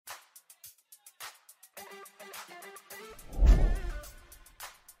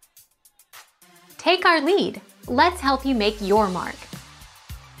Take our lead. Let's help you make your mark.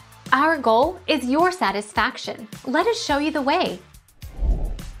 Our goal is your satisfaction. Let us show you the way.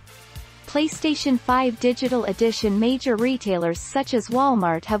 PlayStation 5 Digital Edition. Major retailers such as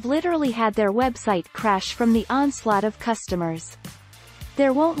Walmart have literally had their website crash from the onslaught of customers.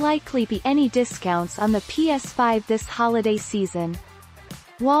 There won't likely be any discounts on the PS5 this holiday season.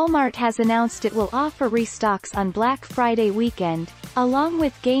 Walmart has announced it will offer restocks on Black Friday weekend, along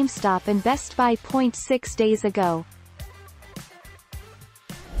with GameStop and Best Buy. 6 days ago.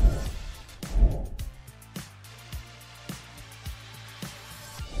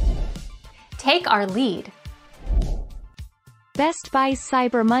 Take our lead. Best Buy's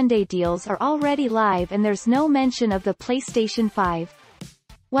Cyber Monday deals are already live and there's no mention of the PlayStation 5.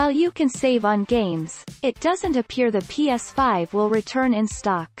 While you can save on games, it doesn't appear the PS5 will return in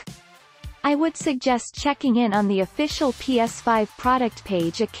stock. I would suggest checking in on the official PS5 product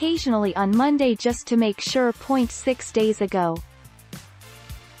page occasionally on Monday just to make sure. 6 days ago.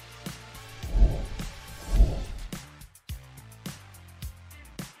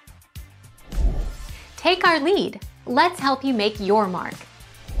 Take our lead. Let's help you make your mark.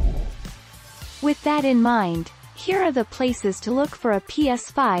 With that in mind, here are the places to look for a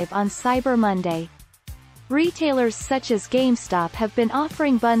PS5 on Cyber Monday. Retailers such as GameStop have been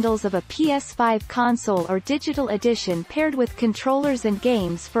offering bundles of a PS5 console or digital edition paired with controllers and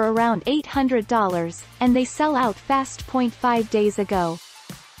games for around $800, and they sell out fast. 5 days ago.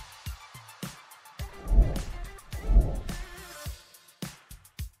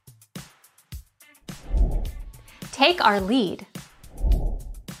 Take our lead.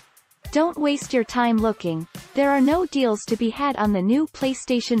 Don't waste your time looking. There are no deals to be had on the new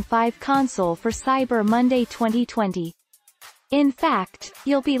PlayStation 5 console for Cyber Monday 2020. In fact,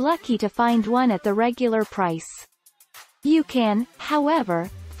 you'll be lucky to find one at the regular price. You can, however,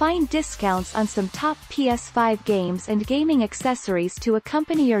 find discounts on some top PS5 games and gaming accessories to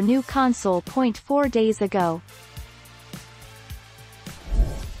accompany your new console. 4 days ago.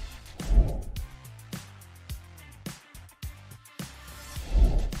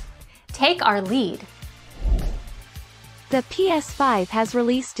 Take our lead. The PS5 has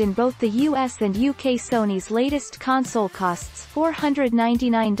released in both the US and UK. Sony's latest console costs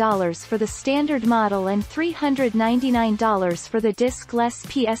 $499 for the standard model and $399 for the disc-less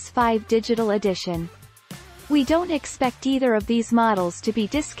PS5 Digital Edition. We don't expect either of these models to be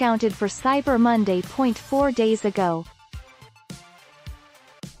discounted for Cyber Monday. 4 days ago.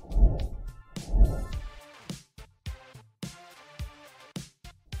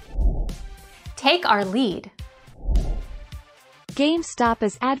 Take our lead. GameStop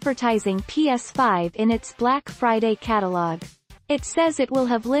is advertising PS5 in its Black Friday catalog. It says it will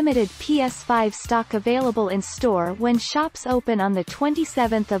have limited PS5 stock available in store when shops open on the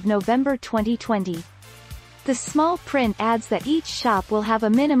 27th of November 2020. The small print adds that each shop will have a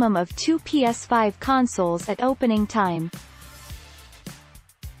minimum of 2 PS5 consoles at opening time.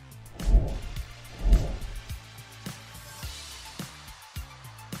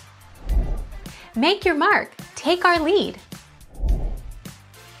 Make your mark. Take our lead.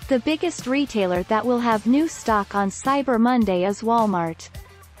 The biggest retailer that will have new stock on Cyber Monday is Walmart.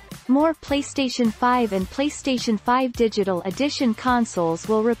 More PlayStation 5 and PlayStation 5 Digital Edition consoles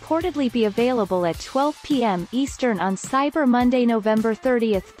will reportedly be available at 12 p.m. Eastern on Cyber Monday, November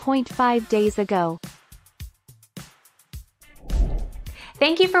 30th. 5 days ago.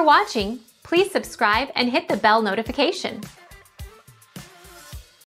 Thank you for watching. Please subscribe and hit the bell notification.